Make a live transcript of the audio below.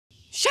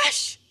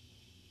Shush!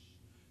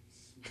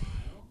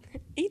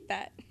 Eat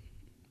that.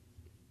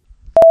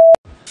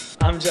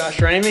 I'm Josh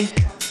Ramey.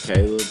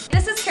 Caleb.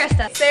 This is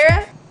Krista.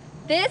 Sarah?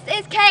 This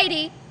is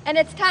Katie, and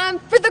it's time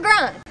for the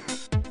grind.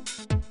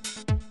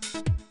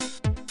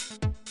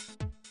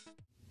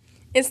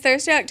 It's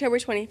Thursday, October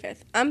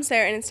 25th. I'm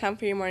Sarah, and it's time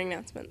for your morning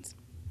announcements.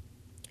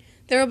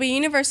 There will be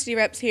university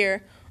reps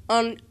here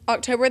on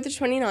October the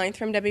 29th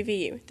from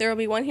WVU. There will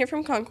be one here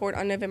from Concord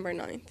on November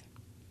 9th.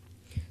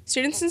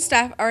 Students and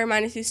staff are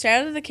reminded to stay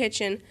out of the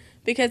kitchen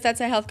because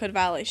that's a health code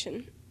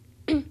violation.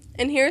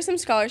 And here are some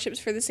scholarships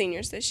for the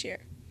seniors this year.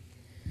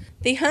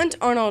 The Hunt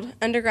Arnold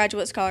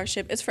Undergraduate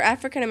Scholarship is for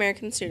African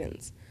American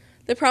students.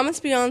 The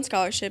Promise Beyond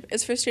Scholarship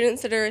is for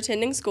students that are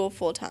attending school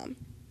full-time.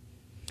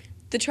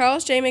 The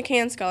Charles J.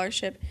 McCann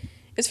Scholarship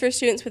is for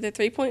students with a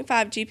 3.5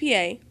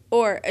 GPA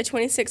or a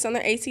 26 on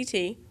their ACT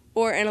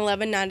or an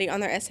 1190 on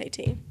their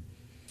SAT.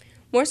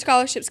 More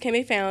scholarships can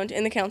be found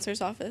in the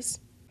counselor's office.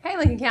 Hey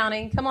Lincoln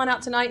County, come on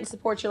out tonight and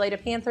support your Lady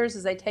Panthers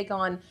as they take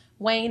on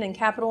Wayne and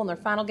Capital in their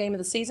final game of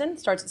the season.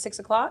 Starts at 6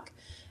 o'clock.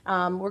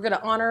 We're going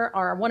to honor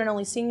our one and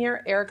only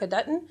senior, Erica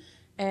Dutton,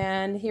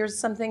 and here's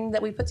something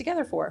that we put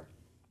together for her.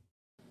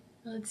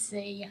 Let's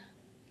see.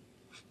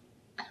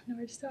 I don't know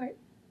where to start.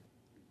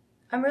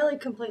 I'm really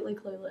completely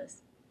clueless.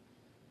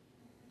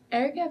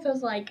 Erica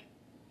feels like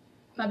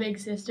my big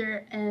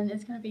sister, and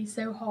it's going to be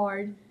so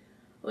hard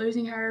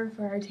losing her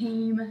for our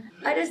team.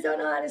 I just don't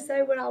know how to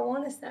say what I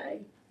want to say.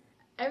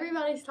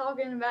 Everybody's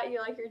talking about you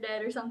like you're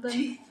dead or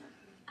something.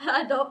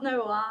 I don't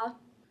know why.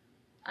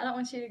 I don't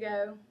want you to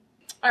go.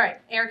 All right,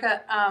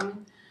 Erica,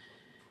 I'm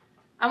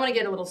going to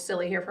get a little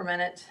silly here for a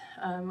minute.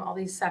 All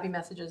these sappy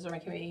messages are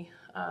making me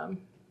a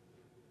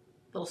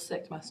little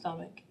sick to my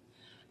stomach.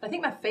 I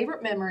think my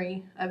favorite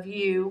memory of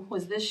you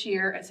was this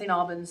year at St.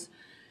 Albans.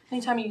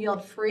 Anytime you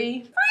yelled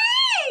free,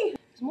 free! It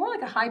was more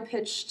like a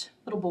high-pitched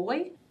little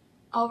boy.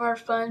 All of our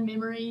fun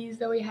memories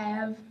that we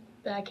have,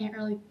 but I can't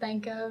really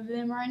think of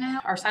them right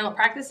now. Our silent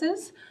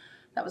practices,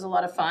 that was a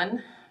lot of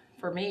fun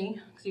for me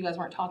because you guys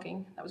weren't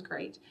talking. That was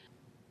great.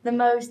 The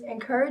most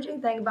encouraging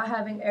thing about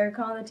having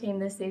Erica on the team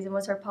this season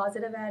was her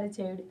positive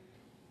attitude.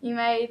 You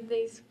made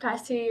these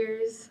past 2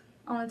 years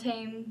on the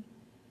team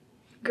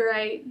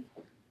great.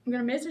 I'm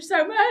going to miss her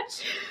so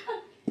much.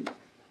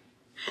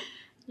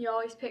 You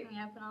always picked me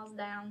up when I was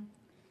down.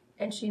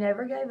 And she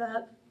never gave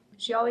up.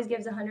 She always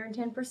gives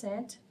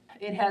 110%.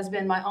 It has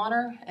been my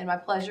honor and my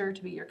pleasure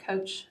to be your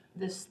coach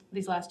these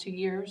last 2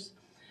 years.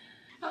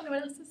 I don't know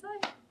what else to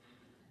say.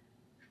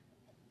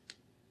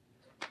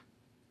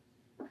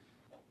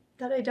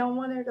 That I don't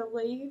want her to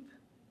leave.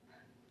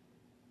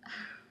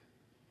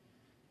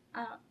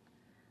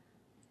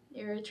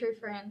 You're a true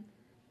friend.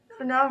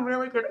 So now I'm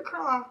really going to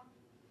cry.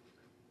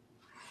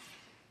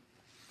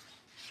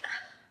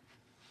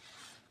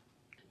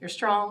 You're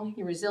strong,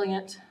 you're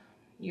resilient,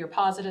 you're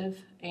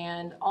positive,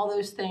 and all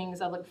those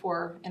things I look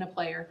for in a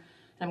player.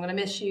 And I'm going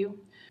to miss you.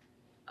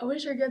 I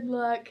wish her good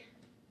luck.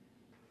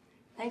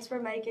 Thanks for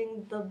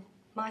making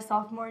my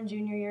sophomore and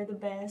junior year the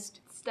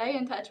best. Stay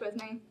in touch with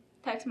me.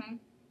 Text me.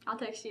 I'll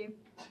text you.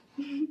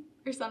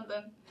 Or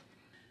something.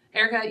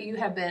 Erica, you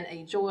have been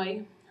a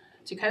joy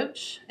to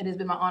coach. It has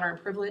been my honor and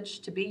privilege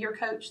to be your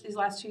coach these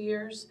last 2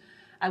 years.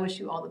 I wish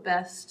you all the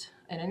best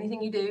in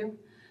anything you do.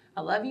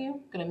 I love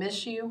you, going to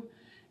miss you,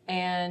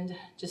 and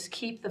just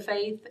keep the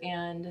faith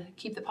and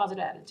keep the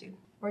positive attitude.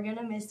 We're going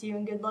to miss you,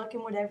 and good luck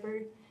in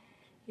whatever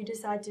you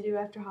decide to do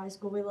after high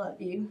school. We love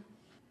you.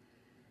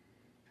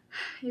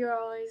 You're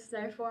always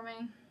there for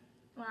me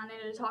when I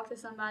needed to talk to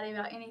somebody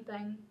about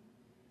anything.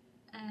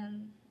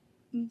 And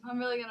I'm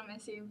really going to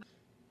miss you.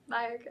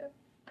 Bye, Erica.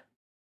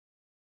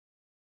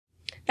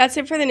 That's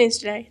it for the news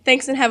today.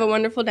 Thanks and have a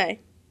wonderful day.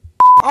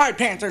 Alright,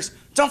 Panthers,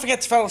 don't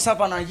forget to follow us up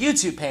on our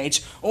YouTube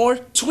page or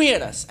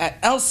tweet us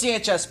at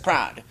LCHS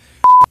Proud.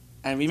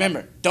 And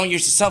remember, don't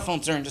use your cell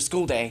phones during the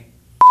school day.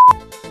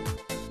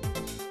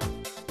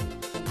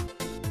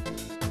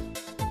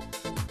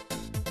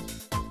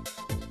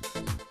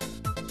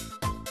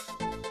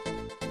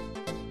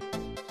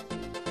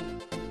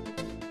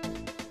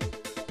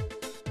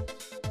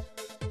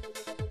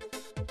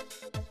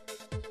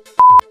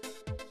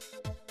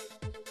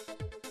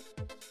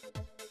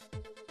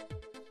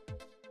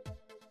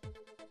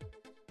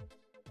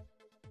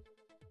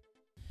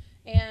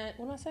 And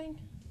what am I saying?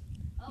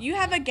 You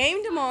have a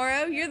game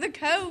tomorrow. You're the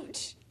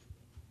coach.